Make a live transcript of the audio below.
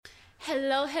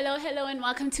Hello, hello, hello, and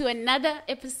welcome to another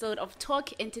episode of Talk,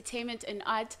 Entertainment, and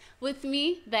Art with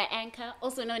me, the anchor,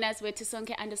 also known as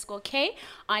Wetusonke_K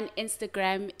on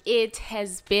Instagram. It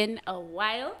has been a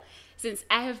while since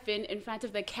I have been in front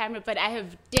of the camera, but I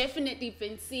have definitely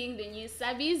been seeing the new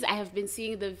subbies. I have been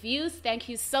seeing the views. Thank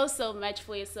you so much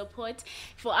for your support.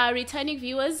 For our returning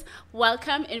viewers,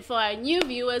 welcome. And for our new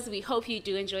viewers, we hope you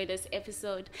do enjoy this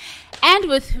episode. And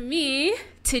with me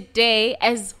today,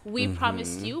 as we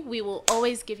promised you, we will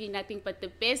always give you nothing but the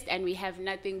best, and we have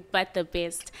nothing but the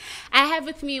best. I have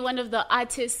with me one of the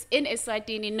artists in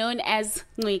Eswatini known as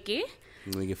Ncwiki.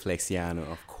 Ncwiki Flexiano,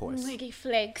 of course. Ncwiki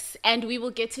Flex, and we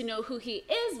will get to know who he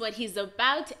is, what he's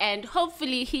about, and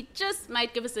hopefully he just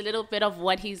might give us a little bit of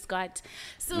what he's got.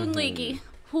 So Ncwiki,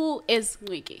 who is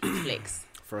Ncwiki Flex?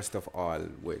 First of all,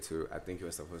 I think you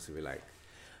were supposed to be like,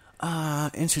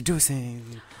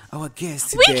 introducing our guest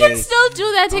today. We can still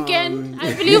do that again.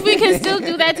 I believe we can still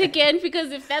do that again,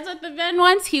 because if that's what the man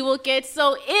wants, he will get.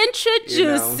 So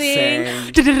introducing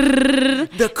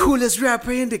the coolest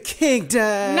rapper in the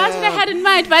kingdom. Not what I had in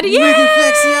mind, but yeah. Ncwiki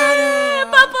Flexiano.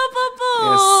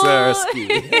 Yes, sir.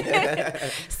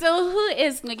 So who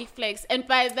is Ncwiki Flex? And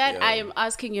by that, I am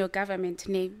asking your government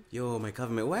name. Yo, my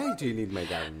government. Why do you need my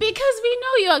government? Because we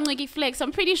know you're Ncwiki Flex.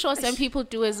 I'm pretty sure some people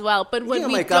do as well. But what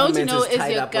we don't know is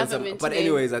your government But name.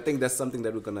 anyways, I think that's something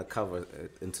that we're going to cover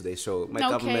in today's show. My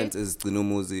government is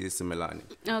Dunumuzi Simelani.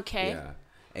 Okay. Yeah.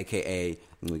 AKA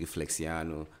Ncwiki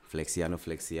Flexiano,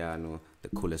 the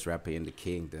coolest rapper in the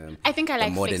kingdom. I think I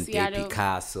like the modern Flexiano. day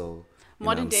Picasso.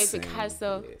 Modern day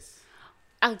Picasso. Yes.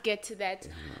 I'll get to that.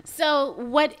 So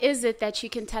what is it that you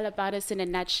can tell about us in a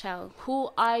nutshell?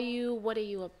 Who are you? What are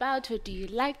you about? What do you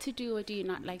like to do? What do you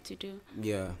not like to do?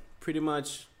 Yeah, pretty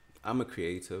much I'm a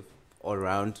creative, all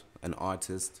around, an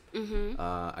artist.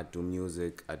 I do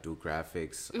music, I do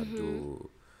graphics, I do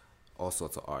all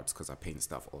sorts of arts because I paint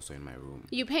stuff also in my room.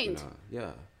 You paint? You know?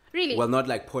 Yeah. Really? Well, not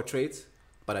like portraits,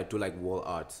 but I do like wall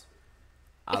art.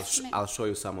 I'll show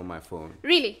you some on my phone.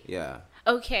 Really? Yeah.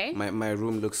 Okay. My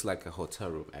room looks like a hotel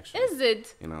room, actually. Is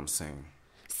it? You know what I'm saying?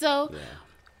 So,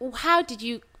 how did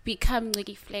you become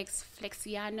Ncwiki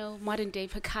Flexiano, modern day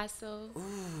Picasso?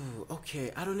 Ooh,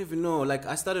 okay. I don't even know. Like,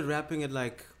 I started rapping at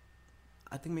I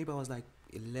think maybe I was like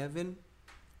 11.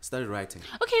 Started writing.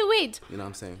 Okay, wait. You know what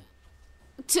I'm saying?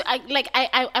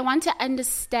 I want to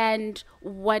understand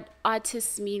what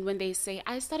artists mean when they say,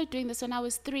 I started doing this when I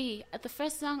was 3. The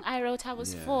first song I wrote, I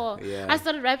was 4. Yeah. I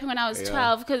started rapping when I was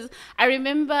 12. Because I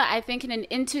remember, I think in an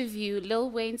interview, Lil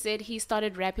Wayne said he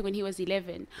started rapping when he was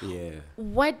 11. Yeah.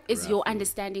 What is your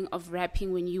understanding of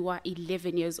rapping when you are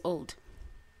 11 years old?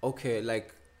 Okay,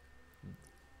 like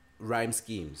rhyme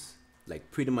schemes.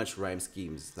 Like pretty much rhyme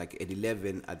schemes. Like at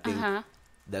 11, I think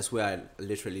that's where I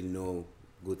literally know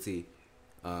Guti.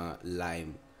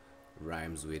 Lime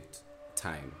rhymes with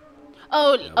time.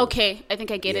 Oh, okay. I think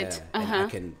I get it. And I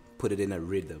can put it in a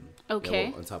rhythm.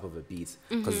 Okay. On top of a beat.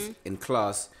 Because in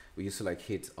class, we used to like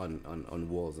hit on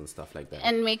walls and stuff like that.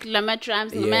 And make lama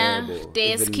drums, even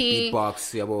deski.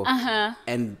 beatbox,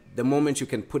 And the moment you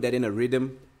can put that in a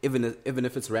rhythm, even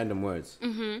if it's random words,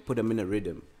 put them in a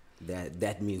rhythm,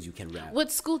 that means you can rap.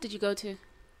 What school did you go to?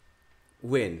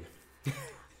 When?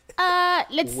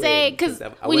 Let's say, because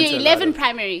when you're 11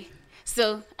 primary,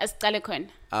 so as Talekon.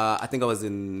 I think I was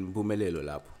in Bumelelo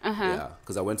Lab. Yeah,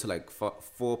 because I went to like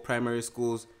 4 primary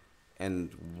schools and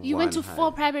you went to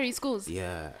 4 primary schools?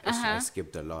 Yeah, I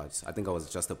skipped a lot. I think I was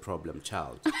just a problem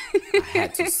child. I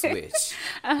had to switch.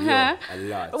 Yeah, a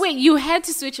lot. Wait, you had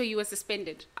to switch or you were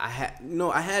suspended? I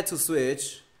had to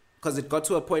switch because it got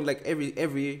to a point like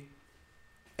every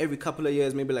couple of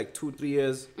years, maybe like 2-3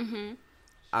 years.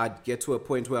 I'd get to a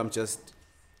point where I'm just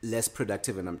less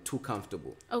productive and I'm too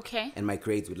comfortable. Okay. And my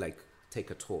grades would like take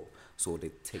a toll. So they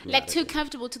take me like too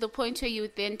comfortable to the point where you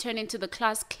would then turn into the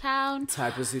class clown?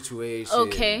 Type of situation.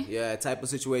 Okay. Yeah, type of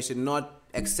situation. Not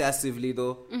excessively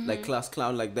though, like class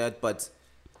clown like that, but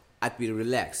I'd be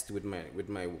relaxed with my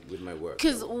work.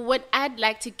 Because what I'd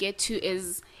like to get to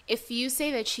is, if you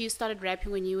say that you started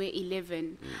rapping when you were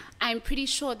 11, I'm pretty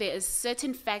sure there is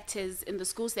certain factors in the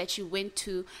schools that you went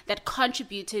to that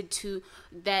contributed to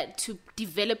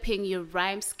developing your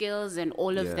rhyme skills and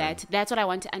all of that. That's what I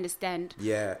want to understand.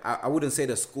 Yeah, I wouldn't say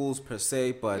the schools per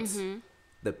se, but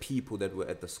the people that were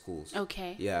at the schools.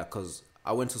 Okay. Yeah, because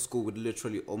I went to school with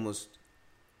literally almost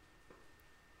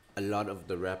a lot of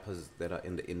the rappers that are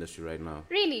in the industry right now.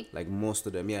 Really? Like most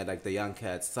of them, yeah, like the young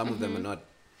cats. Some of them are not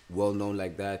well known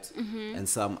like that, and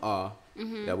some are.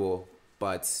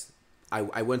 But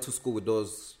I went to school with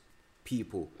those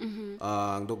people.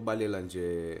 Ndokbalela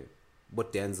nje,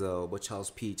 but Denzel, but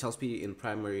Charles P in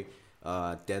primary,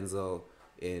 Denzel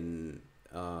in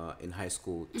high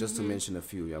school, just to mention a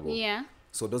few. Yabo. Yeah.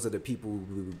 So those are the people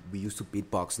we used to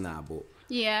beatbox now, but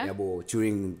Yeah. yabo,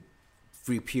 during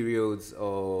free periods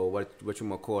or what you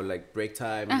might call like break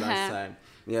time, lunchtime.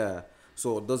 Yeah.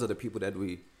 So those are the people that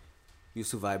we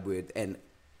used to vibe with, and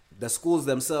the schools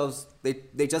themselves,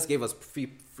 they just gave us free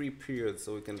periods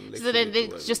so we can. So then they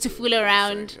just to fool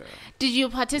around. Yeah. Did you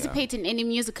participate in any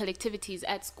musical activities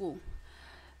at school?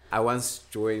 I once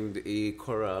joined a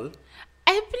choral.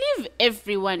 I believe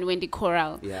everyone went to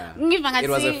choral. Yeah. It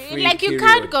was a free like you period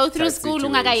can't go through type school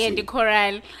situation. the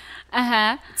choral.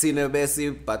 Tina Bessie,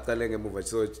 but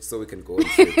so we can go on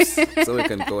trips.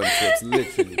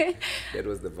 Literally, that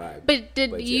was the vibe. But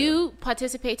did you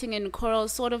participating in choral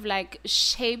sort of like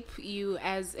shape you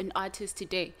as an artist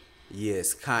today?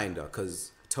 Yes, kinda,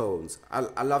 cause tones.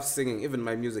 I love singing. Even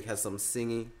my music has some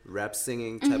rap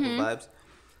singing type of vibes.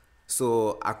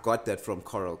 So I got that from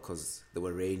choral, cause there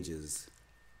were ranges.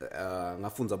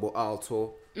 Ngafunza bo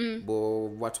alto, bo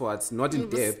what's not in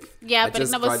depth. Yeah, but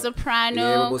it's not soprano.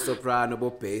 Yeah, bo soprano,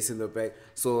 bo bass in the back.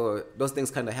 So those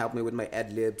things kind of help me with my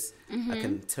ad libs. I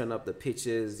can turn up the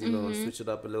pitches, switch it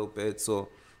up a little bit. So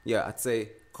yeah, I'd say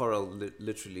choral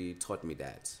literally taught me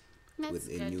that. That's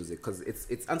within good. music, because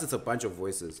it's a bunch of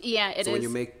voices. Yeah, it is. So when you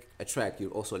make a track, you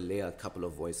also layer a couple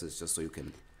of voices just so you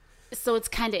can. So it's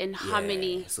kind of in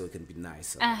harmony. So it can be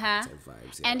nice. Uh-huh. Type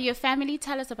vibes, yeah. And your family?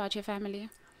 Tell us about your family.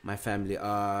 My family.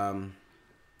 I'm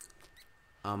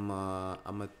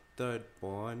a third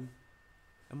born.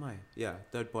 Am I? Yeah,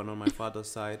 third born on my father's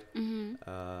side.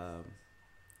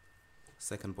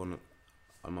 Second born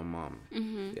on my mom.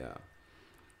 Yeah.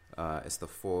 It's the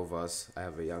four of us. I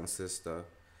have a young sister,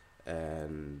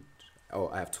 and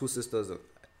I have two sisters,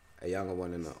 a younger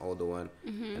one and an older one,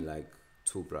 and like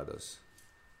two brothers.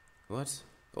 What?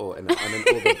 Oh, and an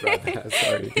older brother.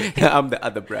 Sorry, I'm the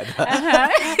other brother.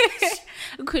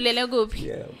 Ukhulele kuphi?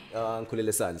 Yeah,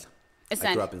 Nkhulele Sandla. I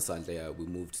Sandla. grew up in Sandla. Yeah, we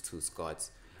moved to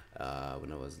Scots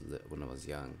when I was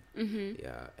young.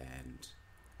 Yeah, and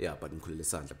yeah, but Nkhulele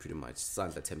Sandla pretty much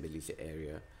Sandla Tembelihle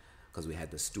area, because we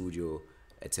had the studio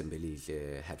at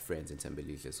Tembelihle, had friends in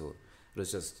Tembelihle, so it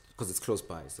was just because it's close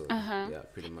by. So yeah,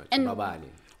 pretty much. And Babani.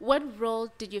 what role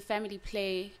did your family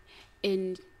play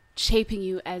in shaping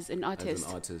you as an artist? As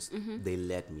an artist, they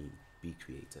let me be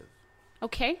creative.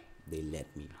 Okay. They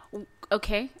let me.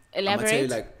 Okay. Elaborate. I'm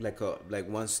gonna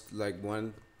tell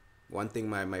you one thing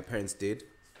my parents did.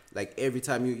 Like every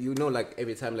time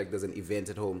every time like there's an event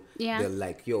at home, they're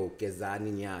like, yo,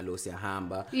 kezani nyalo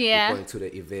siyahamba. Yeah. We're going to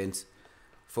the event.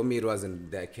 For me, it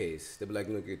wasn't that case. They'd be like,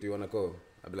 look, do you wanna go?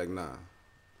 I'd be like, nah.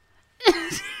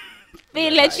 They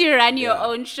let you run your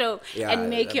own show and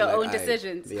make your own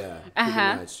decisions. Yeah, pretty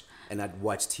much. And I'd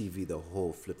watch TV the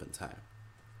whole flipping time.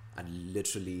 I'd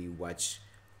literally watch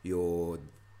your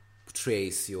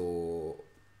Trace, your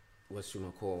what's you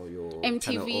gonna call your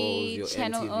MTV,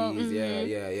 channel channel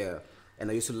MTVs, yeah.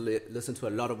 And I used to listen to a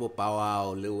lot of Bow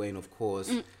Wow, Lil Wayne, of course,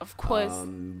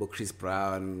 but Chris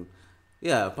Brown,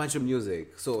 yeah, a bunch of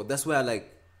music. So that's where I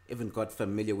even got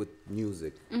familiar with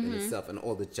music in itself and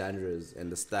all the genres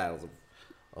and the styles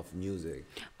of music,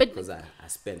 because I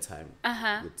spent time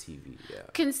with TV. Yeah.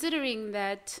 Considering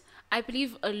that, I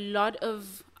believe a lot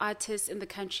of artists in the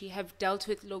country have dealt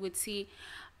with Logotsi.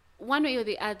 One way or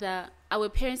the other, our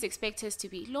parents expect us to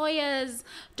be lawyers,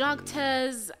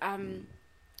 doctors,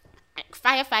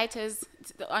 firefighters,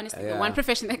 honestly, the one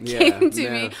profession that came to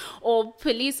me, or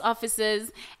police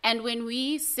officers. And when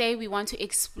we say we want to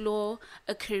explore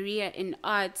a career in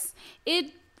arts,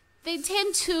 they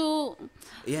tend to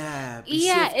it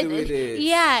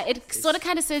sort of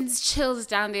kind of sends chills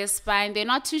down their spine. They're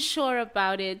not too sure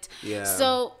about it.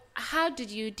 So how did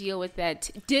you deal with that?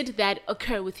 Did that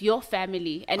occur with your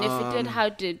family? And if it did, how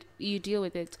did you deal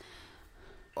with it?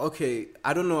 Okay,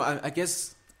 I don't know. I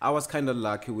guess I was kind of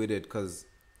lucky with it, because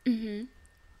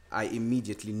I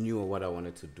immediately knew what I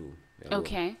wanted to do.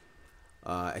 Okay.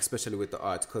 Especially with the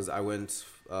art, because I went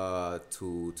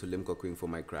to Ncwiki for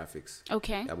my graphics.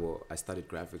 Okay. I studied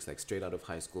graphics straight out of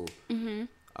high school.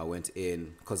 I went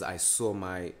in because I saw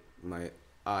my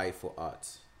eye for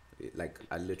art.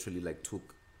 I literally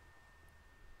took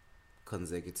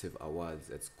consecutive awards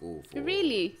at school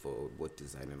for what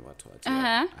design and what art.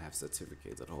 I have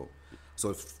certificates at home.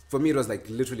 So for me, it was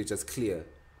literally just clear.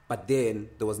 But then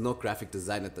there was no graphic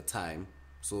design at the time.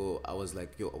 So I was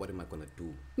like, yo, what am I going to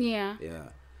do? Yeah. Yeah.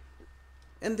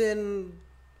 And then,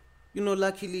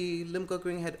 luckily,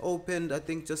 Ncwiki had opened, I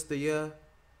think, just the year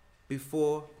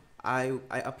before I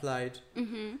applied.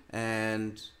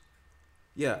 And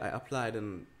yeah, I applied,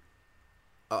 and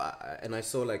I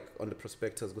saw on the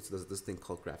prospectus, there's this thing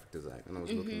called graphic design. And I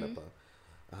was looking up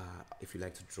if you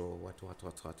like to draw, what. I'm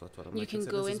You like, can "This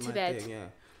go is into my that. thing," yeah.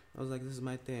 I was like, this is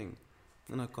my thing.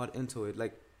 And I got into it.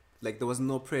 Like there was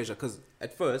no pressure. Because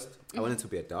at first, I wanted to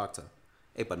be a doctor.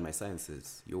 Hey, but my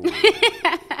sciences, my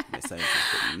sciences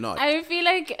could not. I feel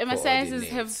like my sciences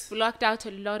coordinate. have blocked out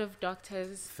a lot of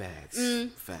doctors. Facts. A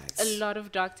lot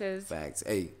of doctors. Facts.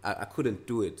 Hey, I couldn't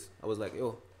do it. I was like,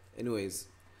 yo, anyways,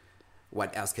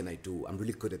 what else can I do? I'm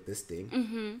really good at this thing.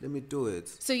 Let me do it.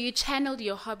 So you channeled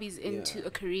your hobbies into a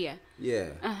career. Yeah,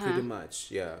 pretty much.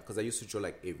 Yeah, because I used to draw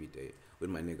like every day with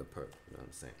my nigga Perk. You know what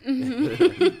I'm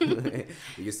saying?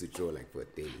 We used to draw like for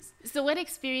days. So what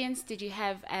experience did you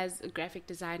have as a graphic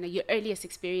designer? Your earliest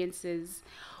experiences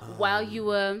while you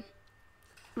were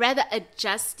rather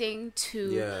adjusting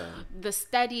to the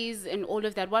studies and all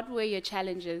of that. What were your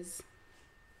challenges?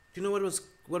 You know what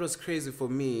was crazy for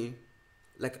me?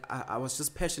 Like I was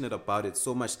just passionate about it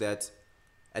so much that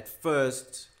at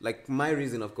first, like my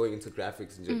reason of going into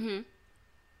graphics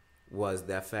was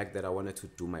the fact that I wanted to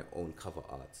do my own cover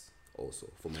arts also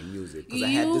for my music. Because I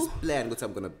had this plan that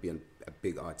I'm going to be a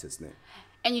big artist now.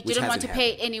 And you didn't want to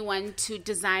pay anyone to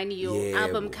design your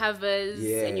album covers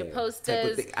and your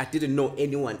posters. I didn't know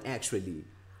anyone actually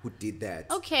who did that.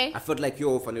 Okay. I felt like,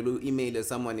 if I email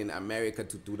someone in America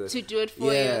to do to do it for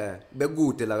you. Yeah.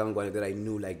 That I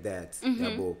knew like that.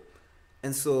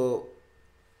 And so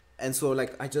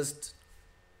like I just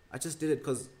did it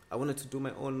because I wanted to do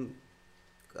my own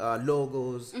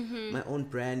logos, my own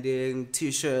branding,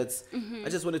 t-shirts. I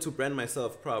just wanted to brand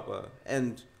myself proper.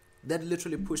 And that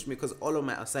literally pushed me because all of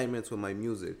my assignments were my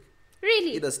music.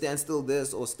 Really? Either stand still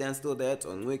this or stand still that,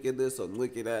 or Ncwiki this or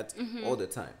Ncwiki that, all the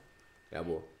time. Yeah,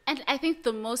 boy. And I think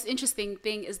the most interesting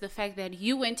thing is the fact that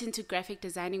you went into graphic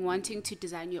designing wanting to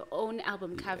design your own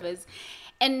album covers.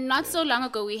 And not so long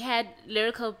ago, we had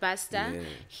Lyrical Buster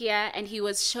here, and he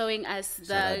was showing us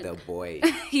the boy.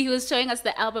 He was showing us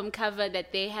the album cover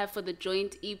that they have for the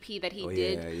joint EP that he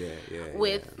did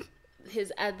with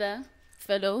his other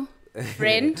fellow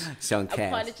friend. Sean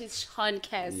Cass. Apologies, Sean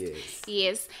Cass.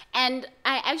 Yes. And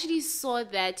I actually saw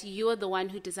that you are the one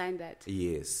who designed that.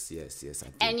 Yes, I did.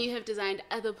 And you have designed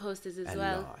other posters as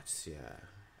well. A lot, yeah.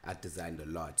 I designed a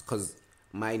lot. Because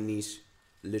my niche,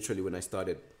 literally when I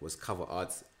started, was cover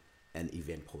arts and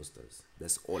event posters.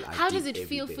 That's all I did. How does it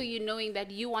feel for you knowing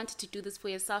that you wanted to do this for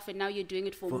yourself and now you're doing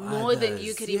it for more than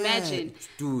you could imagine?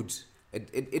 Dude,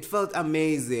 it felt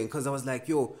amazing because I was like,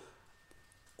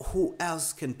 who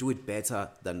else can do it better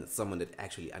than someone that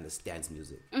actually understands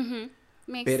music?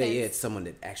 Makes Better sense. yet, someone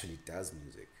that actually does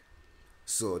music.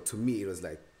 So to me, it was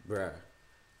like, bruh,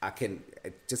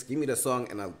 just give me the song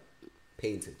and I'll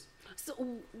paint it. So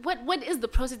what is the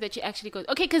process that you actually go?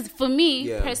 Okay, because for me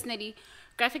personally,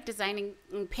 graphic designing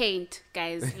paint,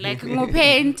 guys, like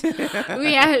paint.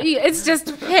 It's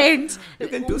just paint. You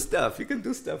can do stuff. You can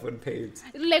do stuff on paint.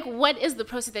 Like, what is the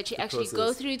process that you actually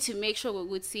go through to make sure we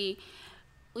would see?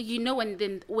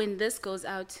 When this goes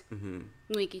out,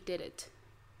 Ncwiki did it.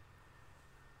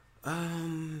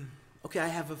 Okay, I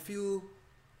have a few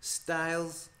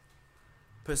styles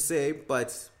per se,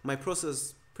 but my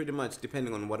process pretty much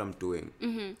depending on what I'm doing.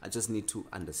 I just need to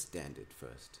understand it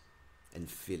first and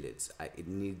feel it. It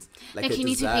needs like a you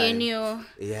need to be in your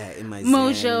in my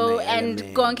mojo my and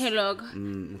gonke log.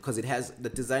 Because the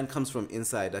design comes from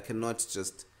inside. I cannot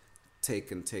just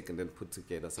take and then put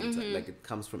together sometimes. Like it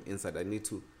comes from inside. I need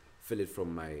to feel it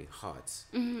from my heart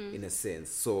in a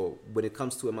sense. So when it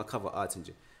comes to my cover art,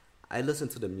 I listen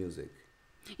to the music.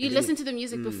 You listen to the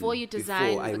music before you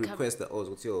design before I the request that,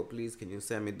 please can you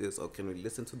send me this, or can we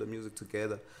listen to the music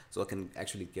together so I can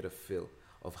actually get a feel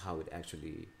of how it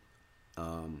actually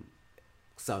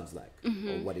sounds like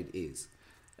or what it is.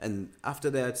 And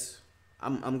after that,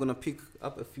 I'm gonna pick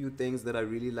up a few things that I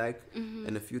really like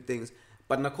and a few things.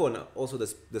 But Nakona, also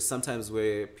there's sometimes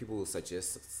where people will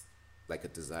suggest like a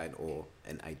design or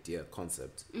an idea,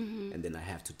 concept, and then I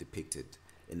have to depict it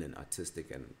in an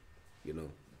artistic and,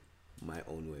 my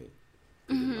own way,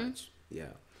 pretty much.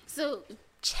 Yeah. So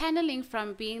channeling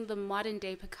from being the modern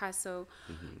day Picasso,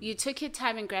 you took your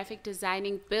time in graphic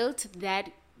designing, built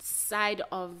that side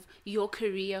of your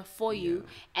career for you,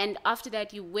 and after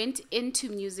that you went into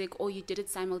music, or you did it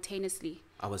simultaneously?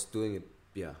 I was doing it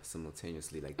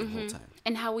simultaneously, like the whole time.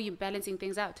 And how were you balancing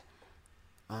things out?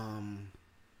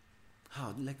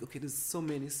 There's so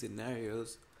many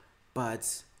scenarios,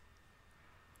 but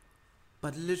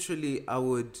literally I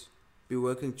would be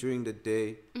working during the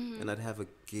day and I'd have a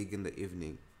gig in the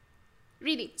evening.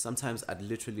 Really? Sometimes I'd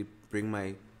literally bring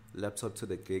my laptop to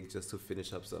the gig just to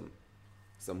finish up some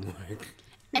work.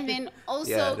 And then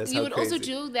also, that's you how would also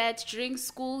crazy. do that during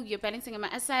school. You're balancing my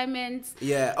assignments.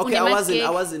 Yeah, okay. Gig.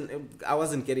 I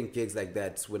wasn't getting gigs like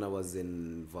that when I was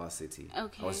in varsity.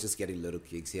 Okay. I was just getting little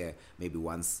gigs here, maybe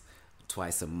once,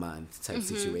 twice a month type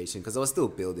situation. Because I was still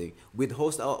building. We'd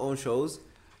host our own shows,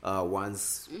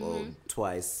 once or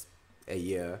twice a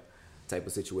year, type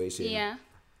of situation. Yeah.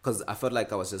 Because I felt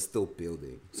like I was just still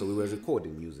building. So we were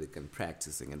recording music and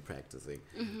practicing.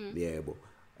 Yeah,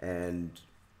 and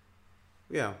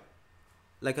yeah,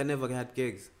 like I never had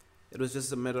gigs. It was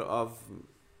just a matter of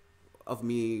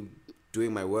me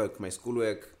doing my work, my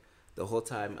schoolwork, the whole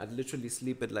time. I'd literally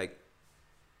sleep at like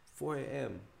 4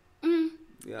 a.m.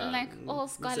 Yeah, Like all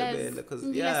scholars. Because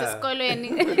You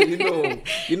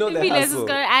know the hustle.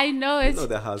 I know it. You know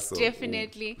the hustle.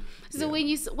 Definitely. So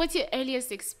what's your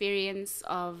earliest experience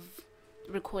of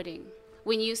recording?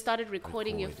 When you started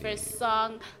recording your first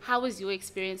song, how was your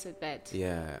experience with that?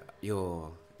 Yeah,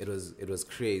 it was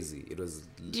crazy. It was.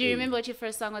 Do you remember what your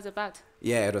first song was about?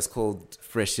 Yeah, it was called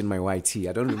 "Fresh in My White Tee."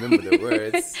 I don't remember the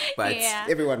words, but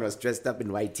everyone was dressed up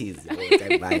in white tees.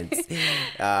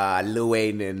 Lil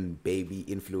Wayne and Baby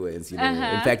influence. In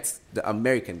fact, the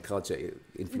American culture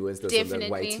influenced us on the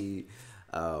white tee.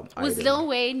 Was Lil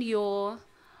Wayne your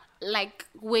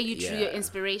where you drew your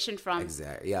inspiration from?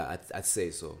 Exactly. Yeah, I'd say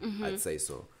so. I'd say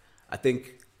so. I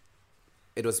think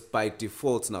it was by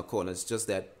default in our corner. It's just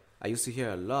that I used to hear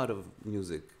a lot of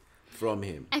music from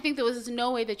him. I think there was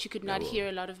no way that you could not hear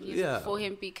a lot of music for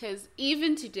him, because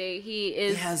even today he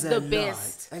is the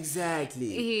best. Exactly.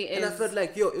 He is. And I felt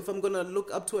like, if I'm gonna look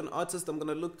up to an artist, I'm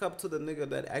gonna look up to the nigga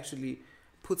that actually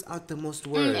puts out the most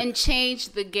work and change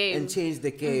the game.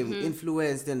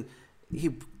 Influenced, and he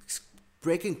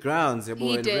breaking grounds and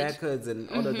records and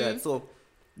all of that. So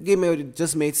it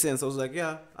just made sense. I was like,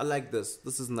 yeah, I like this.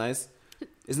 This is nice.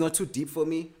 It's not too deep for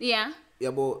me. Yeah.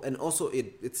 Yeah, but and also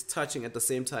it's touching at the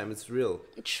same time. It's real.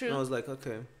 True. And I was like,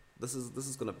 okay, this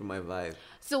is gonna be my vibe.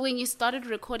 So when you started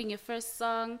recording your first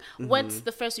song, what's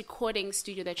the first recording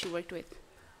studio that you worked with?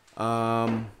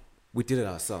 We did it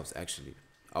ourselves, actually.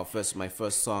 My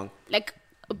first song. Like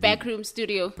a backroom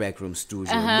studio. Backroom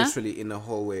studio, literally in a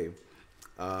hallway,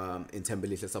 in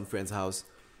Tembelihle, some friend's house.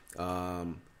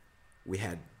 We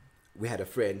had a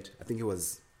friend. I think he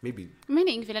was maybe. Yeah,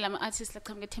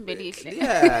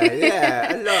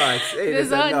 a lot. Hey,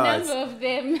 there's a number of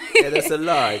them. Yeah, there's a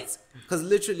lot. Because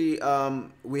literally,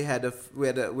 we had a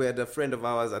friend of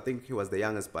ours. I think he was the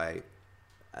youngest by.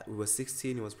 We were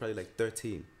 16. He was probably like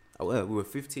 13. We were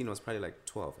 15. He was probably like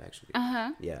 12 actually.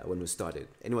 Yeah, when we started,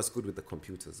 and he was good with the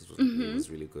computers. It was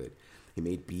really good. He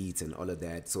made beats and all of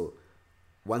that. So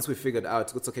once we figured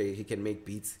out it's okay, he can make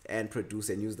beats and produce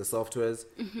and use the softwares.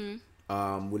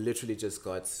 We literally just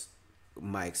got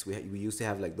mics. We used to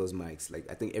have like those mics. Like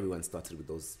I think everyone started with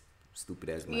those stupid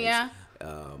ass mics. Yeah.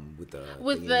 With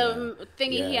the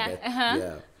thingy here.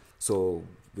 Yeah. So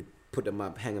we put them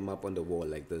up, hang them up on the wall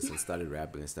like this, and started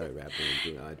rapping and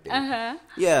doing our thing.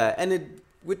 Yeah, and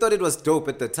we thought it was dope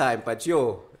at the time, but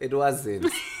it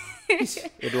wasn't.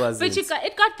 It wasn't. But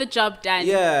it got the job done.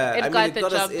 Yeah, it got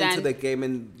us into the game,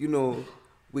 and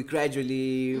we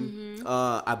gradually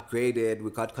upgraded.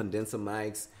 We got condenser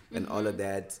mics and all of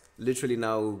that. Literally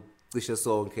now, we just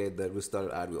saw that we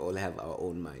started out. We all have our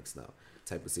own mics now,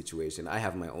 type of situation. I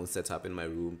have my own setup in my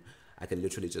room. I can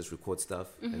literally just record stuff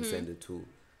and send it to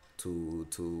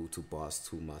boss,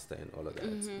 to master, and all of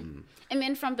that. And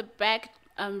then from the back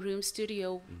room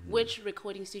studio, which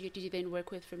recording studio did you then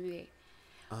work with from there?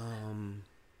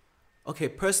 Okay,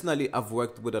 personally, I've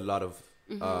worked with a lot of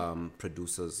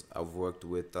producers. I've worked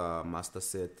with Master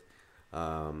Seth.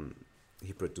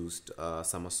 He produced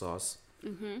Summer Sauce.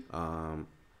 Who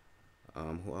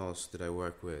else did I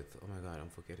work with? Oh my God, I'm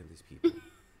forgetting these people.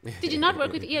 Did you not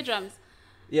work with Eardrums?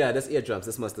 Yeah, that's Eardrums.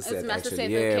 That's Master Seth, actually. Seth,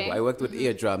 yeah, okay. I worked with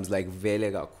Eardrums, like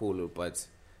Velega Kulu, but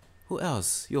who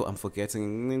else? I'm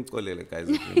forgetting.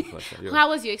 How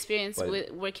was your experience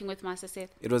with working with Master Seth?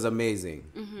 It was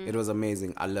amazing. It was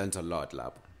amazing. I learned a lot,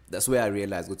 lab. That's where I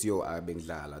realized I've been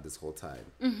Lala this whole time.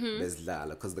 There's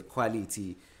Lala, because the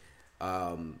quality,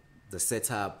 the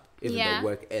setup, even the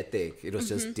work ethic, it was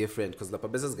just different. Because the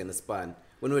business is gonna span.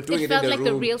 When we're doing it felt in the like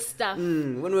room, the real stuff.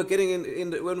 When we're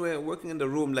getting when we're working in the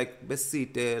room, like best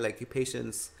seat there, like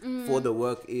patience for the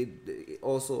work. It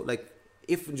also like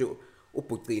if you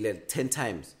 10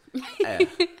 times. We call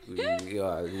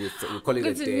it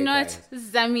a day. Not guys.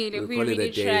 Zamil, we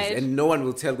really tried. And no one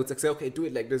will tell. We'll say, okay, do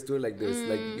it like this, do it like this.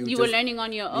 Like you were learning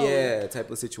on your own. Yeah, type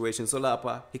of situation. So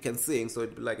Lapa, he can sing. So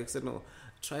it'd be like, I said, no,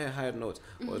 try a higher note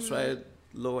or try a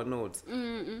lower note.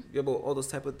 Yeah, but all those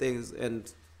type of things.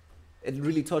 And it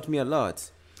really taught me a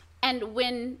lot. And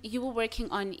when you were working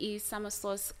on Summer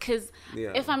Sauce, because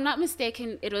Yeah. if I'm not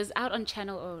mistaken, it was out on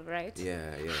Channel O, right?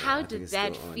 Yeah. How I think did it's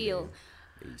that still on feel?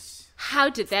 there. Eesh. How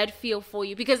did that feel for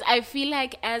you? Because I feel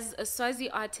like as a Swazi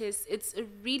artist, it's a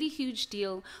really huge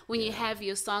deal when you have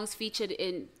your songs featured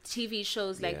in TV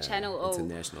shows like Channel O.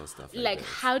 International stuff like that.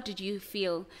 How did you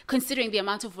feel, considering the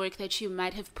amount of work that you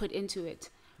might have put into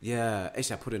it? Yeah,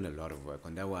 actually, I put in a lot of work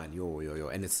on that one. Yo.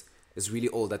 And it's really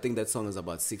old. I think that song is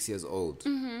about 6 years old.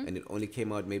 And it only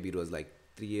came out, maybe it was like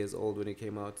 3 years old when it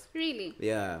came out. Really?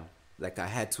 Yeah. Like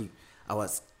I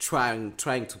was trying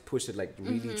to push it, like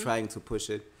really trying to push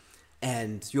it.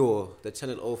 And the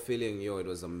Channel O feeling, it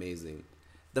was amazing.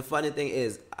 The funny thing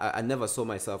is, I never saw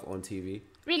myself on TV.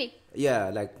 Really? Yeah,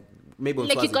 like maybe on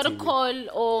Like you Swazi got TV. a call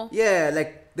or... Yeah,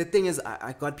 like the thing is,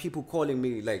 I got people calling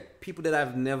me, like people that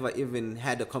I've never even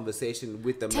had a conversation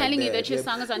with them. Telling like you that your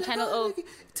They're song is on Channel O.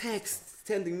 Text,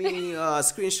 sending me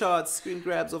screenshots, screen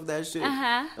grabs of that shit.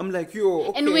 I'm like,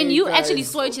 okay, and when you guys, actually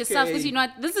saw it yourself, okay. because you know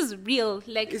what, this is real.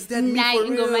 Like, Is that me for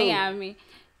real? Miami.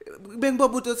 Beng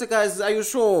Babuto said, guys, are you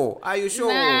sure?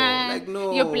 Nah, Like,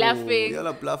 no. you're bluffing. You're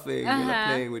not bluffing. You're not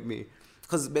playing with me.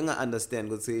 Because Benga understand,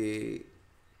 go say,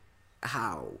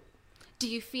 how? Do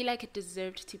you feel like it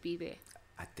deserved to be there?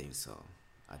 I think so.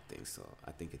 I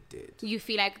think it did. You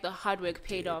feel like the hard work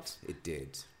paid off? It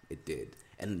did.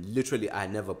 And literally, I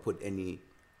never put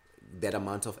that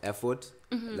amount of effort,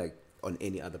 like, on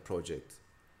any other project.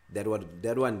 That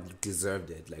one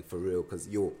deserved it, like, for real. Because,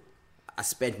 I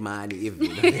spent money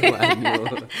even.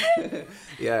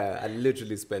 Yeah, I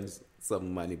literally spent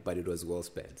some money, but it was well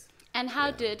spent. And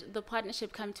how did the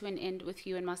partnership come to an end with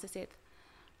you and Master Seth?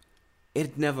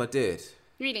 It never did.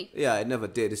 Really? Yeah, it never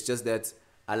did. It's just that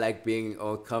I like being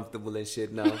all comfortable and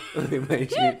shit now with my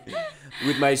shit.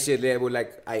 With my shit label,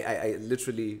 like I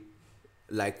literally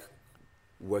like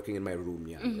working in my room,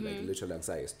 like literally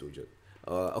outside a studio.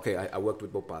 Okay, I worked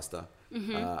with Bob Pasta.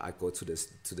 I go to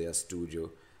their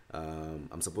studio.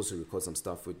 I'm supposed to record some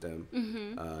stuff with them.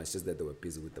 It's just that they were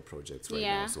busy with the projects right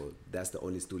now. So that's the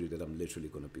only studio that I'm literally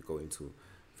going to be going to.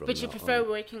 But you prefer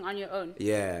working on your own?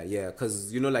 Yeah.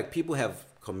 Because, like, people have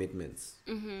commitments.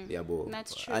 Yeah, bo.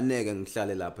 That's true.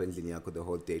 The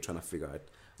whole day trying to figure out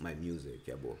my music.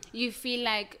 Yeah, bo. You feel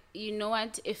like, you know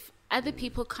what, if other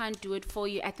people can't do it for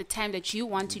you at the time that you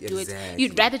want to do it,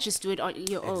 you'd rather just do it on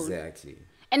your own. Exactly.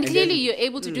 And clearly you're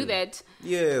able to do that.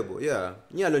 Yeah, yeah.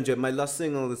 Lonje, my last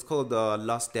single is called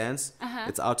Last Dance.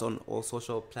 It's out on all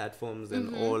social platforms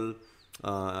and all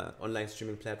online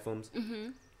streaming platforms.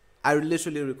 I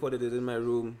literally recorded it in my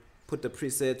room, put the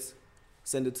presets,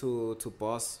 send it to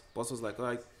Boss. Boss was like, all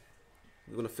right,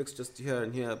 we're going to fix just here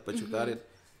and here, but you got it.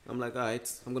 I'm like, all right,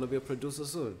 I'm going to be a producer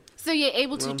soon. So you're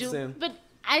able to do... But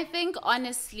I think,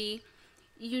 honestly...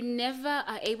 You never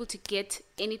are able to get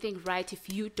anything right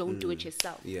if you don't do it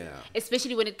yourself. Yeah.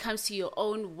 Especially when it comes to your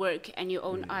own work and your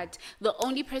own art. The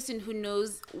only person who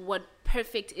knows what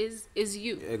perfect is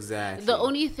you. Exactly. The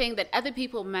only thing that other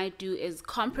people might do is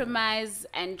compromise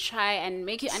and try and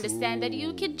make you understand that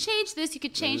you could change this, you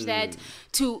could change that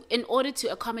in order to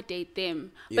accommodate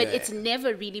them. But it's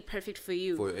never really perfect for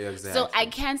you. Exactly. So I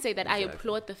can say that I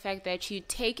applaud the fact that you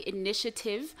take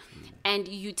initiative and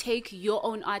you take your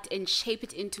own art and shape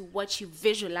it into what you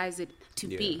visualize it to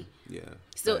be. Yeah.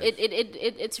 So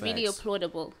it's really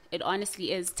applaudable. It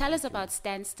honestly is. Tell us about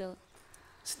Standstill.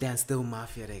 Standstill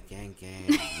Mafia, the gang.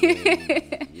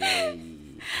 Yay.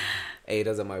 Hey,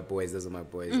 those are my boys. It's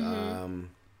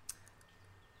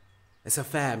a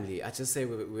family. I just say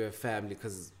we're a family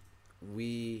because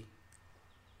we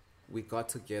got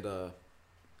together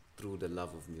through the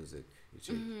love of music.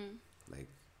 Like,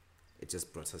 it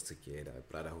just brought us together,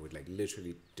 brotherhood, like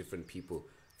literally different people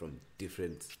from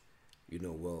different,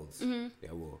 worlds.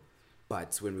 Yeah, well,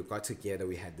 but when we got together,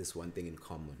 we had this one thing in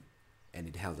common, and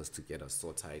it held us together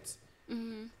so tight.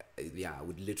 Yeah, I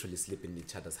would literally sleep in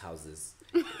each other's houses.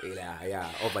 Yeah,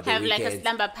 over the Have weekends. like a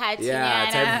slumber party. Yeah,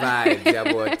 type vibes.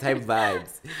 Yeah, boy, type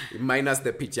vibes. Minus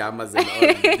the pajamas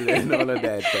and all of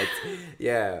that. But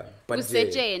yeah, but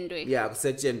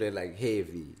kusetshenzwe like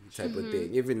heavy type of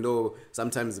thing. Even though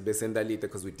sometimes besenda later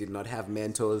because we did not have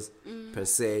mentors per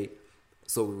se,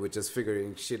 so we were just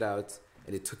figuring shit out,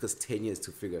 and it took us 10 years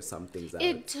to figure some things out.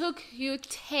 It took you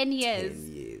 10 years.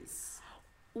 10 years.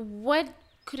 What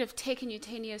could have taken you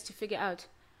 10 years to figure out?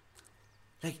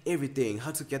 Like everything,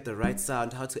 how to get the right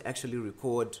sound, how to actually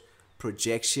record,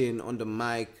 projection on the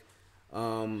mic.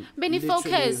 Been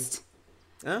focused.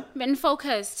 Huh? Been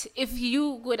focused. If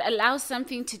you would allow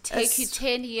something to take you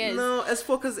 10 years. No, as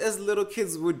focused as little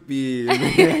kids would be.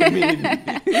 I mean,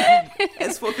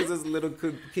 as focused as little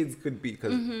kids could be.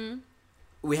 Because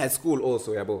we had school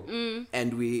also, yabo.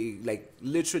 And we like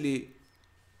literally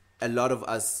a lot of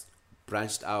us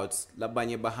branched out.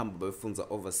 Labanye bahamba befunza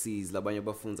overseas, labanye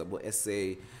bafunza bo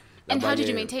SA. And how did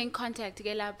you maintain contact to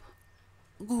get up?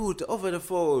 Good, over the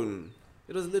phone.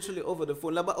 It was literally over the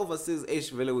phone. Laba overseas,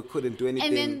 vele we couldn't do anything.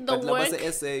 And then the but work...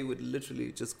 Laba SA would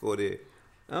literally just go there.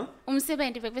 Huh?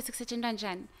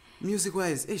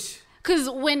 Music-wise, because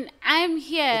when I'm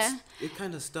here... It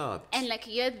kind of stopped. And like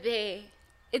you're there,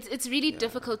 it's really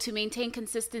difficult to maintain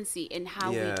consistency in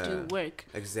how we do work.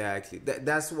 Exactly.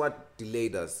 That's what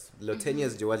delayed us. 10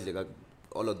 years,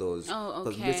 all of those. Oh, okay.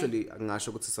 Because literally, I'm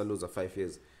 5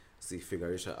 years, see,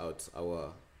 figure out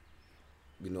our,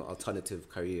 alternative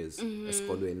careers.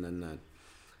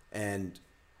 And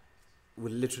we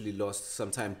literally lost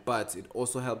some time, but it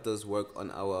also helped us work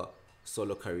on our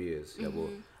solo careers.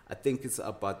 I think it's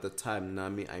about the time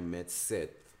I met Seth,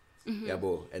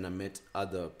 and I met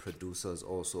other producers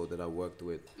also that I worked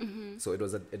with. So it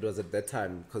was at that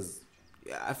time, because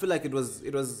I feel like it was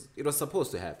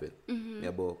supposed to happen. So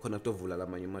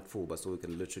we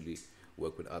can literally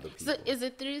work with other people. So is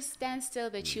it through Standstill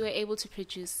that you were able to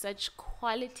produce such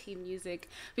quality music?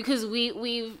 Because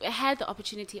we've had the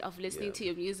opportunity of listening to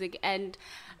your music, and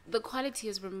the quality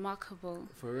is remarkable.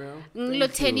 For real?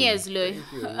 10 years, lo.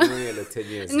 10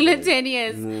 years. 10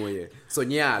 years. So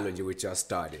Nyalo, we just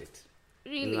started.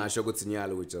 Really?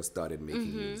 Nyalo, we just started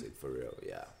making music, for real,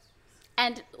 yeah.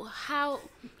 And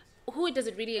who does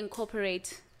it really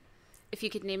incorporate, if you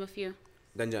could name a few?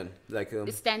 Danjan, like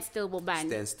Standstill Boban.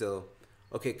 Standstill.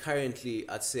 Okay, currently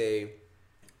I'd say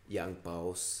Young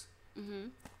Boss,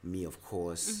 me of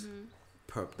course,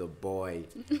 Perp the Boy,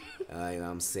 you know what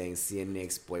I'm saying,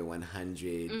 CNX Boy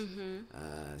 100,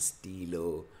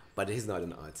 S3EO, but he's not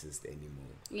an artist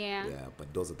anymore. Yeah. Yeah,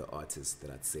 but those are the artists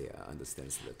that I'd say I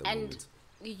understand still at the moment.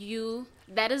 And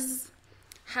that is,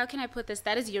 how can I put this?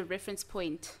 That is your reference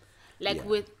point. Like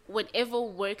with whatever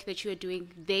work that you are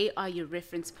doing, they are your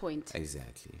reference point.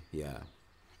 Exactly, yeah.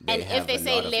 And if they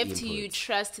say left to you,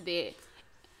 trust their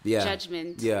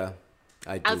judgment. Yeah,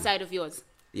 I do. Outside of yours.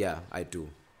 Yeah, I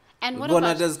do. And what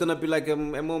about... There's going to be like a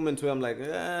moment where I'm like,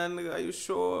 are you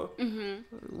sure?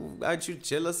 Aren't you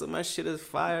jealous of my shit is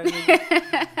fire?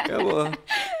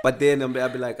 But then I'll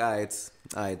be like, all right,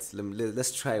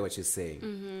 let's try what you're saying.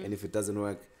 And if it doesn't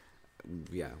work,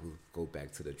 we'll go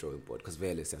back to the drawing board, because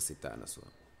vele siyasitana as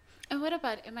well. And what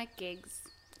about my gigs?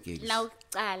 Now,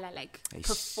 like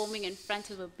performing in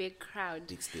front of a big crowd.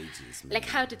 Big stages, man. Like,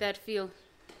 how did that feel?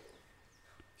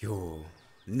 Yo,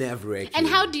 never. And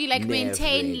how do you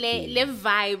maintain the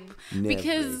vibe?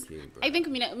 Because I think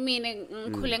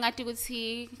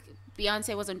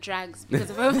Beyonce was on drugs because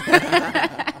of her.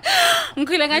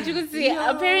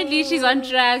 Apparently she's on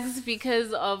drugs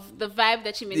because of the vibe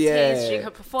that she maintains during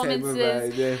her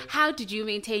performances. How did you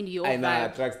maintain your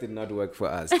vibe? Drugs did not work for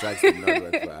us.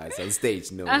 On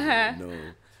stage. No. I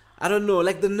don't know,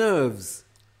 like the nerves,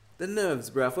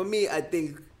 bro. For me, I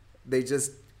think they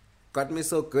just got me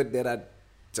so good that I'd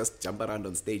just jump around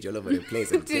on stage all over the place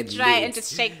and to try and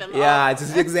just shake them off. Yeah,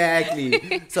 just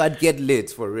exactly. So I'd get lit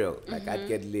for real. Like I'd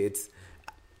get lit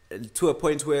to a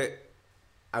point where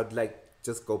I would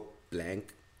just go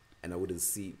blank and I wouldn't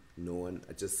see no one.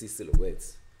 I'd just see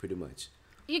silhouettes, pretty much.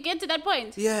 You get to that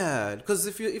point? Yeah, because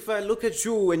if I look at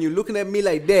you and you're looking at me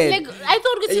like that, like I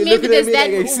thought maybe there's that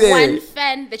one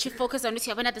fan that you focus on. This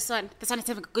one is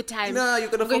having a good time. No, you're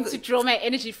going to draw my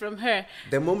energy from her.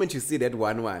 The moment you see that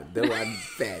one fan,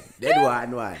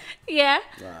 that one. Yeah.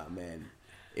 Oh man,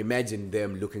 imagine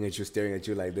them looking at you, staring at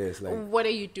you like this. Like, what are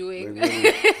you doing?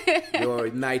 Your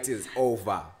night is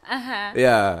over.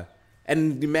 Yeah.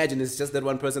 And imagine it's just that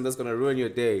one person that's gonna ruin your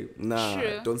day. Nah,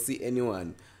 True. Don't see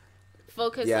anyone.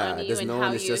 Focus on you and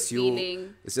how you're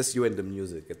feeling. It's just you and the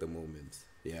music at the moment.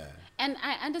 Yeah. And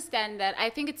I understand that. I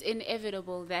think it's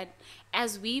inevitable that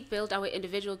as we build our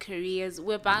individual careers,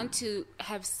 we're bound to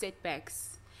have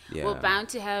setbacks. Yeah. We're bound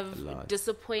to have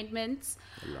disappointments.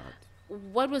 A lot.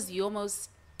 What was your most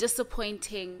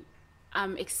disappointing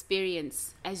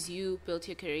experience as you built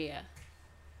your career?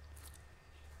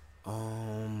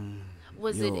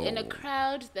 Was it in a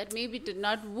crowd that maybe did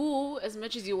not woo as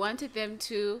much as you wanted them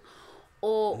to?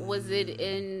 Or was it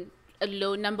in a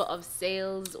low number of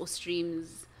sales or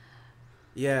streams?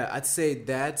 Yeah, I'd say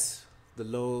that's the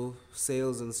low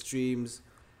sales and streams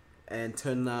and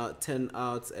turn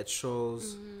outs at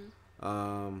shows.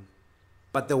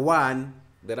 But the one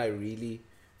that I really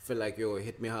feel like,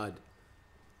 hit me hard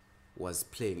was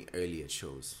playing early at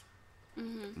shows.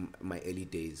 My early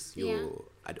days.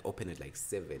 I'd open at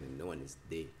 7 and no one is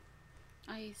there.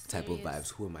 Are you serious? Type of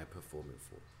vibes. Who am I performing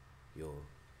for?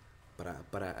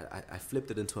 I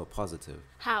flipped it into a positive.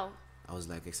 How? I was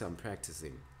like, I'm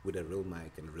practicing with a real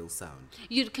mic and real sound.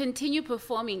 You'd continue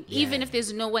performing even if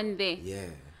there's no one there. Yeah.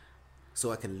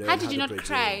 So I can learn. How did you not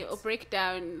cry or break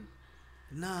down?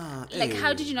 Nah. Like,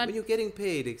 how did you not? When you're getting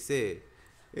paid, they say.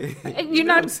 You're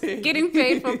not getting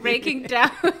paid for breaking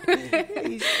down.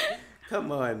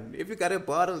 Come on. If you got a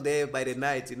bottle there by the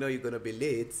night, you know you're going to be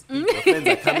late. Your friends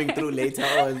are coming through later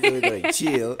on, so you're going to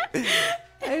chill.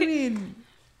 I mean,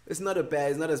 it's not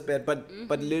as bad. But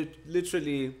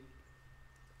literally,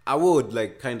 I would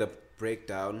like kind of break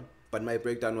down. But my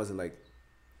breakdown wasn't like,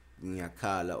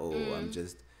 nyakala or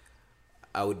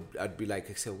I'd be like,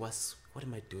 what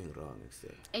am I doing wrong?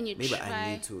 And you maybe try.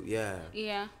 I need to,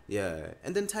 yeah.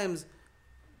 And then times,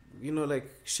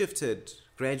 like shifted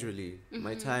gradually.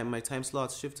 My time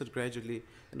slots shifted gradually.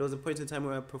 And there was a point in time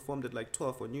where I performed at like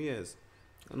 12 for New Year's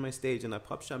on my stage, and I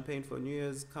popped champagne for New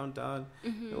Year's countdown.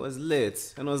 It was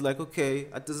lit, and I was like, okay,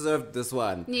 I deserved this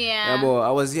one. Yeah.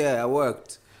 I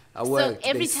worked. So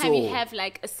every time you have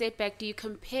like a setback, do you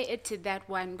compare it to that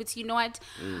one? Because you know what,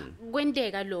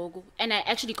 and I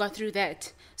actually got through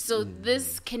that. So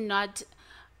this cannot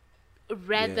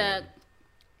rather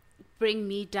bring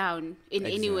me down in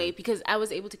any way, because I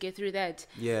was able to get through that.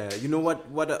 Yeah, you know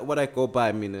what I go by.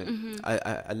 I mean,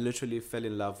 I literally fell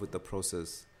in love with the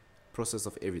process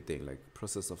of everything, like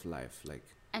process of life, like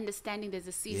understanding there's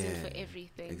a season for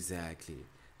everything. Exactly,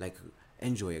 like.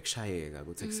 Enjoy kushayeka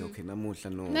ukuthi okay namuhla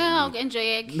no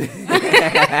enjoy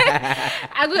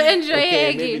I go enjoy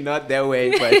okay, maybe not that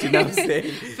way, but you know what I'm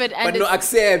saying. but no,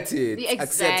 accept it.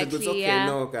 Accept it. It's okay.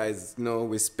 No, guys, no,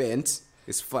 we spent.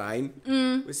 It's fine.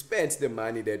 We spent the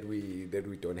money that we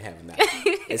don't have now.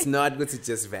 It's not good to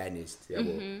just vanish.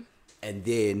 And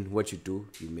then what you do,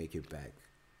 you make it back.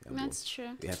 That's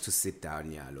true. You have to sit down.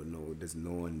 No, there's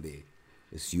no one there.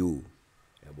 It's you.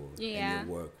 And your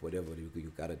work, whatever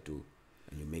you gotta do.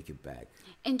 And you make it back.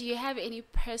 And do you have any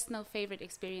personal favorite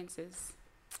experiences?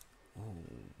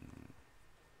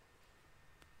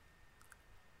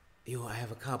 I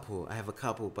have a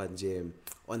couple, but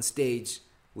on stage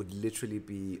would literally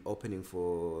be opening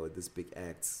for this big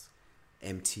acts.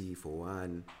 MT for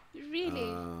one.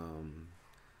 Really?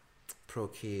 Pro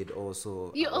Kid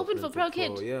also. You opened for Pro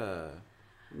Kid?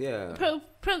 Yeah.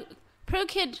 Pro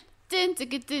Kid.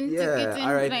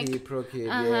 R.I.P. Pro Kid,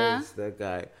 yes, that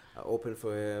guy. I opened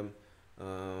for him.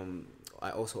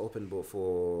 I also opened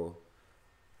for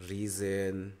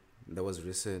Reason. That was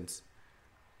recent.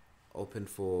 Opened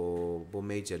for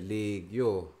Major League.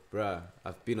 Yo, bruh,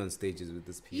 I've been on stages with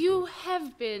these people. You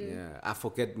have been? Yeah, I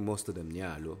forget most of them.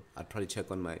 Yeah, I'd probably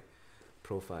check on my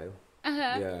profile.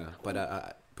 Yeah, but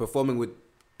I performing with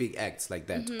big acts like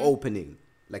that, opening,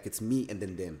 like it's me and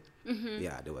then them.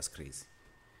 Yeah, that was crazy.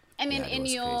 And then in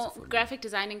your graphic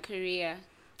designing career,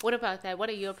 what about that? What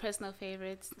are your personal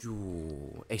favorites?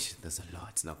 There's a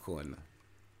lot. Nakhona.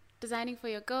 Designing for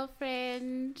your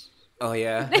girlfriend. Oh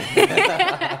yeah.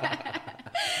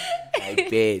 I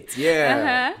bet.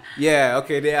 Yeah. Yeah.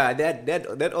 Okay. Yeah.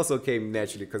 That also came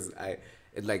naturally because I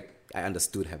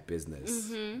understood her business.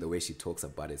 The way she talks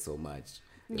about it so much.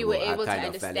 You were able to understand. I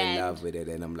kind of fell in love with it,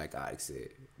 and I'm like, I say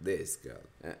this girl,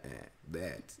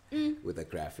 that with the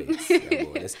graphics.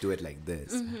 Let's do it like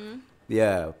this.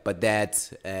 Yeah, but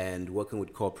that and working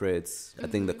with corporates, I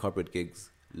think the corporate gigs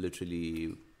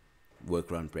literally were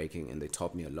groundbreaking, and they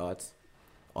taught me a lot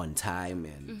on time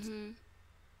and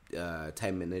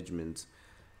time management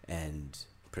and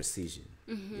precision.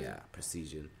 Yeah,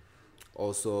 precision.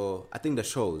 Also, I think the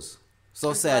shows.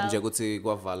 So sad, Jaguti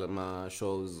Guavalama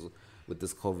shows with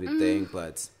this COVID thing,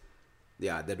 but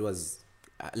yeah, that was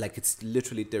like it's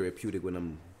literally therapeutic when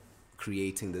I'm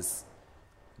creating this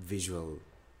visual.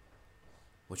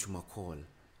 What you might call,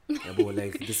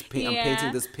 like this. I'm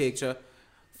painting this picture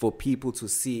for people to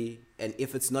see, and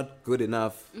if it's not good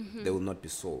enough, they will not be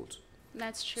sold.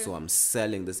 That's true. So I'm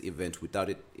selling this event without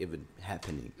it even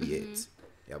happening yet.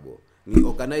 We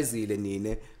organize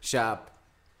it sharp,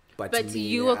 but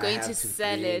you are going to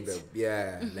sell it.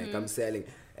 Like I'm selling.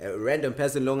 A random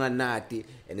person long nati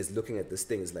and is looking at this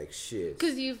thing is like shit.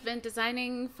 Because you've been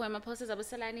designing for my posters about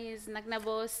Solanis,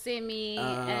 Nagnabo, Semi,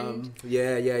 and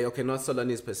okay, not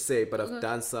Solanis per se, but I've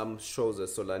done some shows at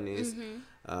Solanis,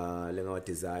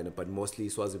 designer, but mostly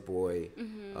Swazi Boy,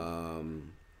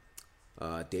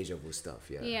 Deja Vu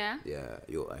stuff. I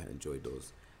enjoyed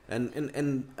those,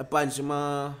 and a bunch of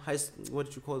my what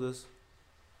did you call this?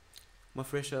 My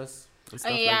freshers and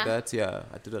stuff like that. Yeah,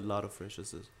 I did a lot of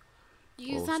freshers.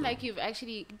 You sound like you've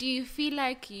actually... Do you feel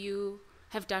like you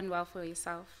have done well for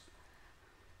yourself?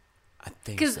 I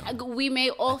think so. Because we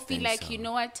may all feel like, you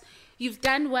know what, you've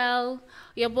done well,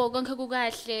 yabo konke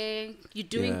kukahle,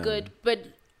 you're doing good, but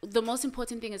the most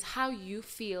important thing is how you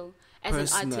feel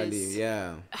as an artist.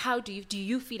 Yeah. How do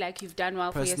you feel like you've done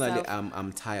well Personally, for yourself?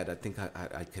 I'm tired. I think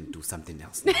I can do something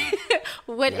else now.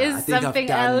 What is something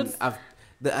else?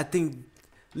 I think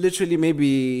literally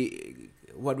maybe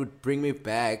what would bring me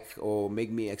back or make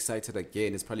me excited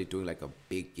again is probably doing like a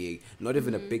big gig. Not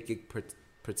even a big gig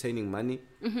pertaining money,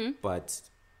 but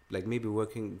like maybe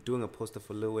doing a poster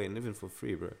for Lil Wayne, even for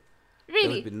free, bro. Really?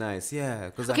 That would be nice, yeah.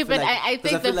 Okay, but I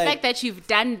think the fact that you've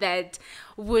done that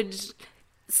would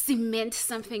cement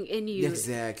something in you.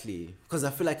 Exactly. Because I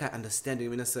feel like I understand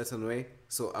him in a certain way.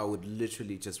 So I would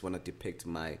literally just want to depict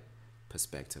my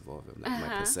perspective of him, like my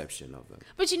perception of him.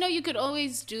 But you could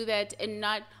always do that and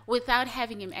not without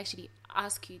having him actually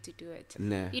ask you to do it.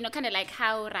 Nah. Kind of like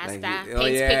how Rasta Like,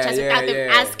 paints pictures without them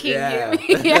asking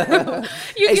you.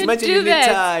 You Hey, can imagine do you that.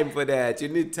 need time for that. You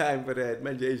need time for that.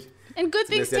 Man, And good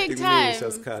things take time.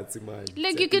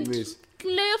 Like you could English.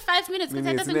 clear 5 minutes because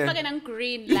that Minutes, doesn't man. fucking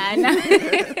green lana.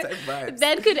 Vibes.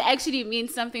 That could actually mean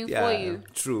something for you.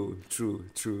 True.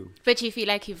 But you feel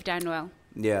like you've done well.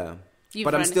 Yeah. You've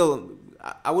But I'm run- still,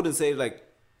 I wouldn't say like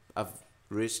I've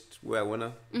reached where I want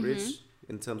to reach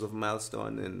in terms of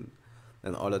milestone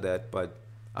and all of that. But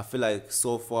I feel like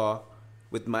so far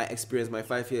with my experience, my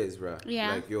 5 years, bro.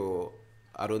 Yeah. Like,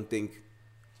 I don't think,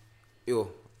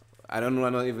 I don't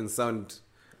want to even sound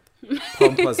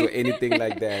pompous or anything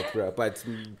like that, bro. But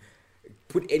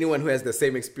put anyone who has the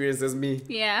same experience as me,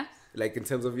 Yeah. like in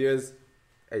terms of years,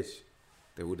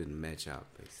 they wouldn't match up,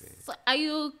 I say. So are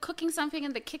you cooking something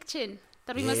in the kitchen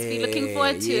that we must be looking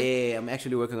forward to? Yeah, I'm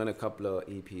actually working on a couple of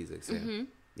EPs, I say.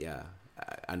 Yeah,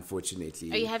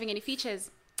 unfortunately. Are you having any features?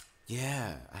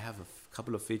 Yeah, I have a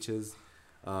couple of features.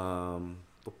 But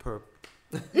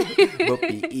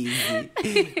be easy.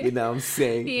 You know what I'm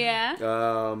saying? Yeah.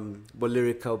 But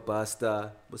lyrical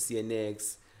Basta, but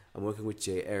CNX. I'm working with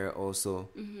J Era also.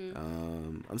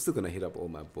 I'm still gonna hit up all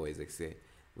my boys, like say.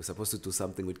 We're supposed to do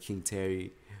something with King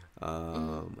Terry.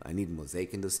 I need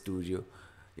Mosaic in the studio.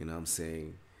 You know what I'm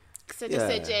saying? So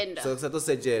agenda. So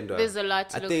agenda. There's a lot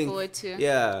to look forward to.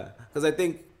 Yeah, because I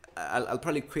think I'll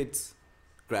probably quit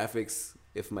graphics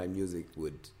if my music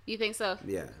would. You think so?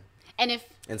 Yeah. And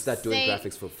start doing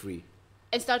graphics for free.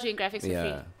 And start doing graphics for Yeah.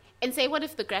 free. And say, what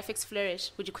if the graphics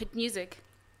flourish? Would you quit music?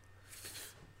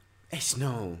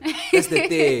 No, that's the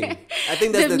thing. I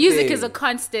think that's the music thing. is a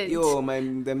constant.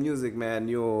 The music, man.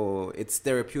 It's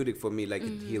therapeutic for me. Like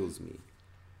it heals me.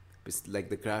 It's like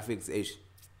the graphics,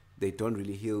 they don't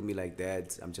really heal me like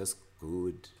that. I'm just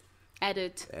good at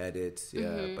it.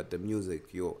 Yeah. But the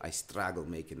music, I struggle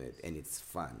making it, and it's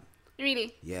fun.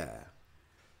 Really? Yeah.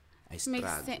 I struggle.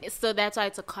 Makes sense. So that's why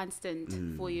it's a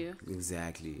constant for you.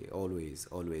 Exactly. Always.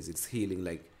 It's healing.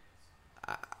 Like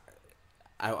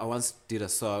I once did a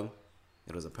song.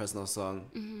 It was a personal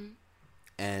song.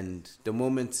 And the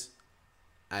moment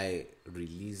I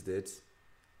released it,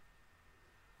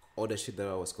 all the shit that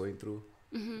I was going through,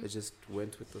 it just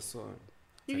went with the song.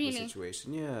 Really? Type of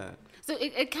situation. Yeah. So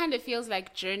it kind of feels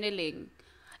like journaling.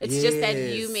 It's just that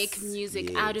you make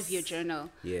music out of your journal.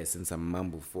 Yes, in some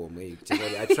mumble form. I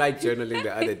tried journaling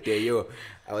the other day.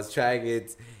 I was trying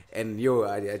it. And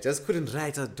I just couldn't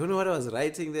write. I don't know what I was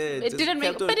writing there. But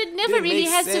it never really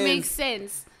has to make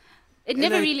sense. It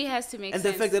never really has to make sense.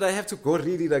 And the fact that I have to go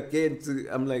read it again,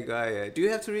 I'm like, do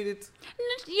you have to read it?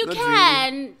 You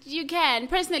can.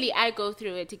 Personally, I go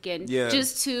through it again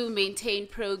just to maintain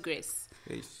progress.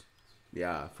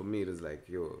 Yeah, for me, it was like,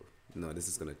 no, this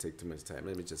is going to take too much time.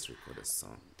 Let me just record a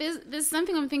song. There's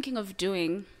something I'm thinking of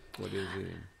doing. What is it?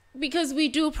 Because we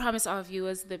do promise our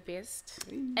viewers the best.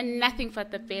 And nothing but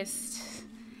the best.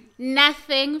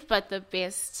 Nothing but the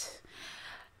best.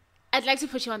 I'd like to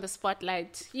put you on the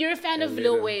spotlight. You're a fan of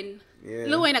Lil Wayne. Yeah.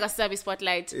 Lil Wayne Agasabi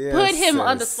spotlight. Yes, put him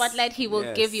on the spotlight. He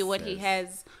will give you what he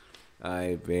has.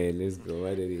 Alright, babe, let's go.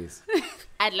 What it is?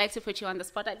 I'd like to put you on the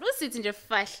spotlight. We'll sit in your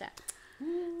fascia.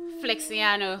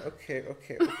 Flexiano. Okay.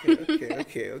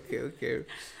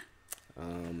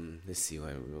 Let's see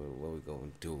what we're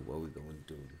going to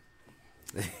do.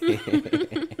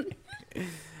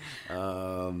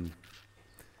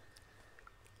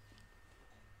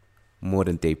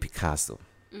 Modern day Picasso.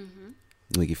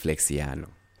 Ncwiki Flexiano.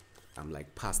 I'm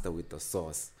like pasta with the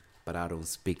sauce, but I don't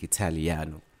speak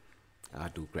Italiano. I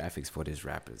do graphics for these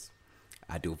rappers.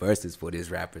 I do verses for these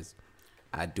rappers.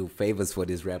 I do favors for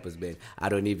these rappers, man. I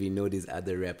don't even know these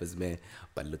other rappers, man.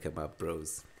 But look at my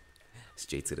bros.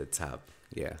 Straight to the top.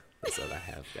 Yeah. That's all I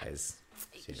have, guys.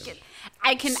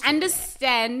 I can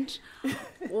understand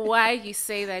why you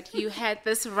say that you had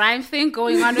this rhyme thing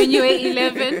going on when you were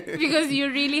 11 because you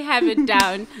really have it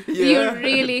down. Yeah, you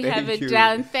really have it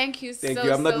down. Thank you Thank so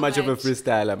you. I'm not so much of a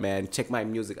freestyler, man. Check my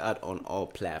music out on all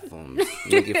platforms.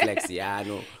 Ncwiki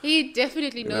Flexiano. He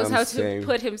definitely knows what how I'm to saying?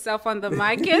 put himself on the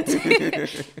market.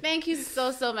 Thank you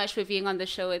so much for being on the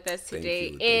show with us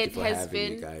today. Thank you for It has having me,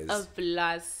 been guys. a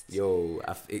blast. Yo,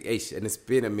 and it's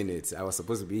been a minute. I was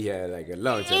supposed to be here like a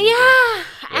long time Yeah, ago.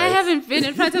 I haven't been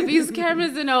in front of these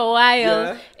cameras in a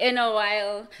while. Yeah?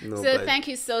 No, So thank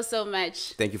you so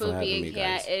much Thank you for having being me, here.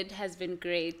 guys. It has been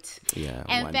great. Yeah,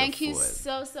 and thank you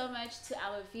wonderful. so much to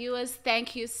our viewers.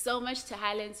 Thank you so much to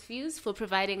Highlands Views for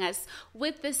providing us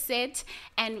with the set.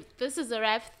 And this is a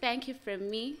wrap. Thank you from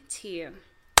me to you.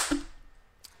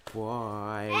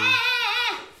 Bye.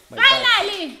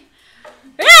 Finally!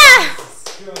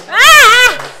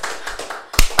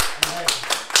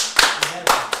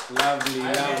 Lovely.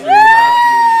 You're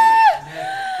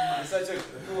such a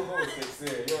cool host,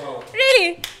 yo.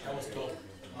 Really? That was dope.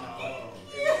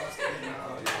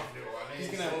 He's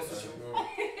gonna also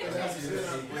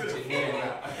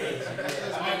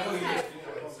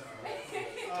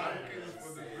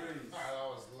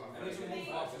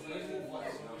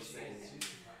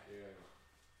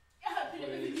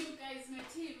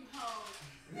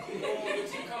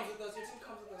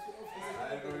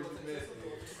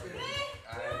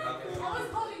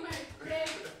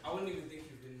I wouldn't even think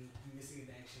you've been missing in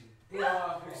action.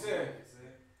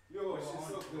 Yo, she's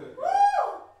so good.